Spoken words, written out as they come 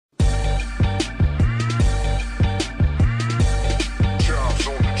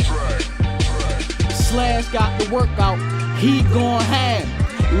Slash got the workout, he gon' ham.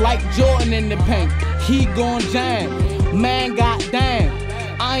 Like Jordan in the paint, he gon' jam. Man, goddamn,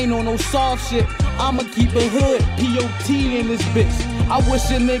 I ain't on no soft shit, I'ma keep it hood, P.O.T. in this bitch. I wish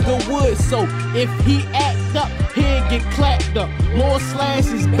a nigga would, so if he act up, he'll get clapped up. More Slash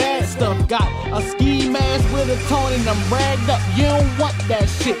is bad stuff. Got a ski mask with a tone and I'm ragged up. You don't want that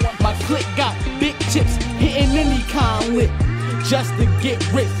shit. My clique got big chips, hitting any kind lit, just to get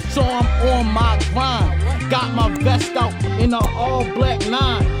rich, so I'm on my grind. Got my vest out in an all-black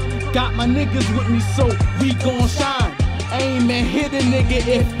 9. Got my niggas with me, so we gon' shine. Aim and hit a nigga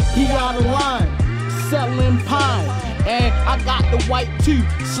if he out of line. Selling pine, and I got the white too.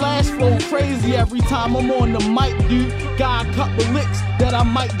 Slash flow crazy every time I'm on the mic, dude. Got a couple licks that I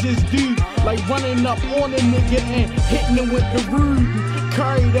might just do, like running up on a nigga and hitting him with the rude.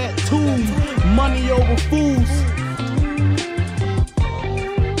 Carry that tune, money over fools.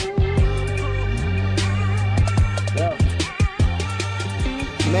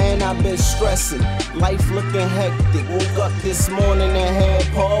 Man, I've been stressing, life looking hectic. Woke up this morning and had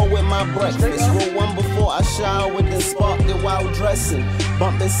Paul with my breakfast. Roll one before I shower, then sparked it while dressing.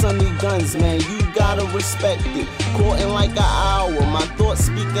 Bumping Sunny Guns, man, you gotta respect it. Courting like an hour, my thoughts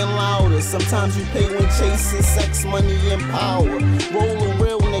speaking louder. Sometimes you pay when chasing sex, money, and power. Roll a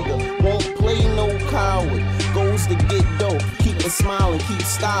real nigga, won't play no coward. Goals to get dope, keep it smiling, keep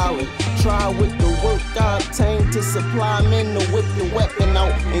styling. Try with the work I obtained to supply men to whip the weapon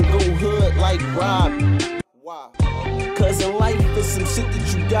out and go hood like Rob. Why? Cause in life is some shit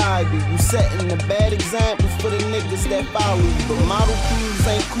that you gotta do. You setting a bad example for the niggas that follow you. But model crews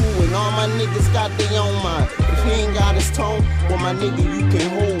ain't cool and all my niggas got their own mind. If he ain't got his tone, well my nigga you can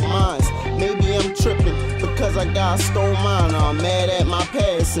hold mine. Maybe I'm tripping because I got stole mine. Or I'm mad at my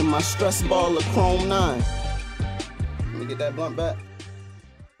past and my stress ball of Chrome 9. Let me get that blunt back.